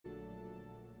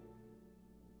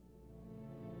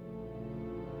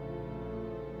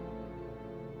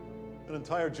An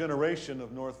entire generation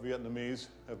of North Vietnamese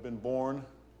have been born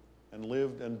and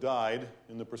lived and died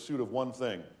in the pursuit of one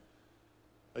thing: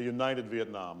 a united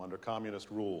Vietnam under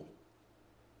communist rule.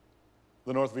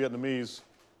 The North Vietnamese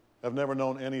have never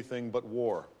known anything but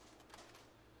war.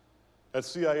 At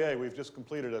CIA, we've just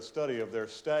completed a study of their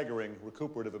staggering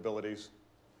recuperative abilities.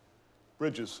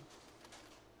 Bridges.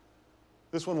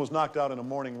 This one was knocked out in a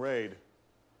morning raid.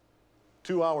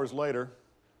 2 hours later,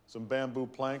 some bamboo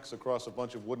planks across a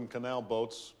bunch of wooden canal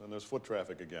boats, and there's foot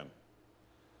traffic again.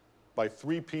 By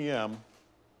 3 p.m.,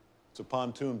 it's a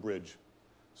pontoon bridge,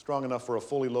 strong enough for a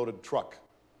fully loaded truck.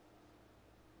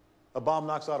 A bomb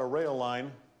knocks out a rail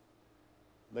line.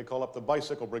 They call up the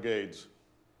bicycle brigades.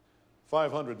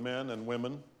 500 men and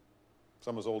women,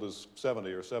 some as old as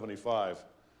 70 or 75,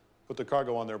 put the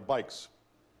cargo on their bikes.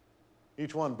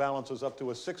 Each one balances up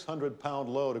to a 600-pound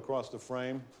load across the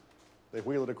frame. They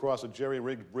wheel it across a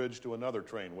jerry-rigged bridge to another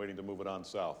train waiting to move it on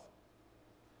south.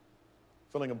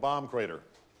 Filling a bomb crater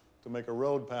to make a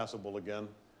road passable again.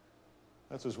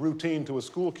 That's as routine to a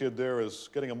school kid there as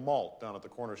getting a malt down at the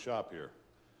corner shop here.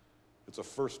 It's a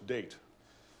first date.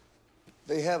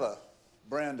 They have a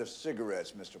brand of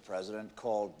cigarettes, Mr. President,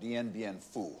 called Dien Bien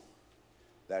Phu.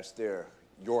 That's their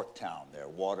Yorktown, their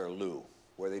Waterloo,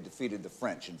 where they defeated the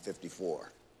French in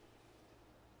 '54.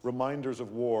 Reminders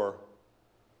of war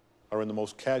are in the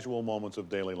most casual moments of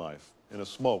daily life. In a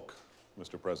smoke,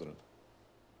 Mr. President.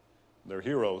 They're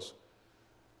heroes.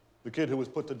 The kid who was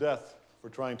put to death for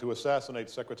trying to assassinate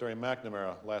Secretary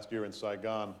McNamara last year in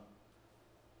Saigon.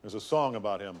 There's a song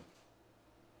about him.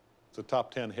 It's a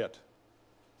top 10 hit.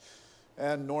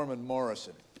 And Norman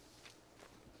Morrison.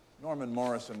 Norman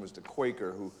Morrison was the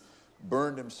Quaker who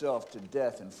burned himself to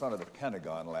death in front of the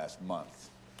Pentagon last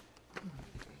month.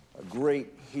 A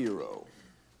great hero.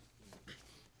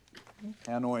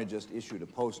 Hanoi just issued a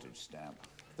postage stamp.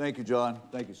 Thank you, John.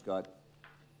 Thank you, Scott.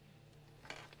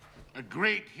 A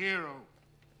great hero.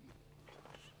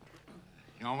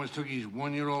 He almost took his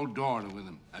one-year-old daughter with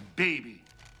him, a baby.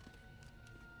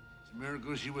 It's a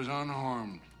miracle she was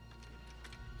unharmed.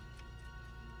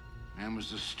 Man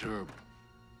was disturbed.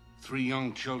 3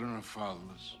 young children are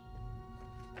fatherless.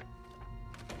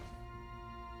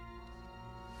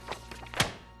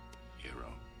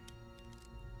 Hero.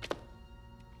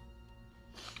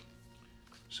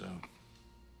 So,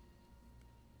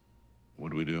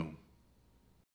 what do we do?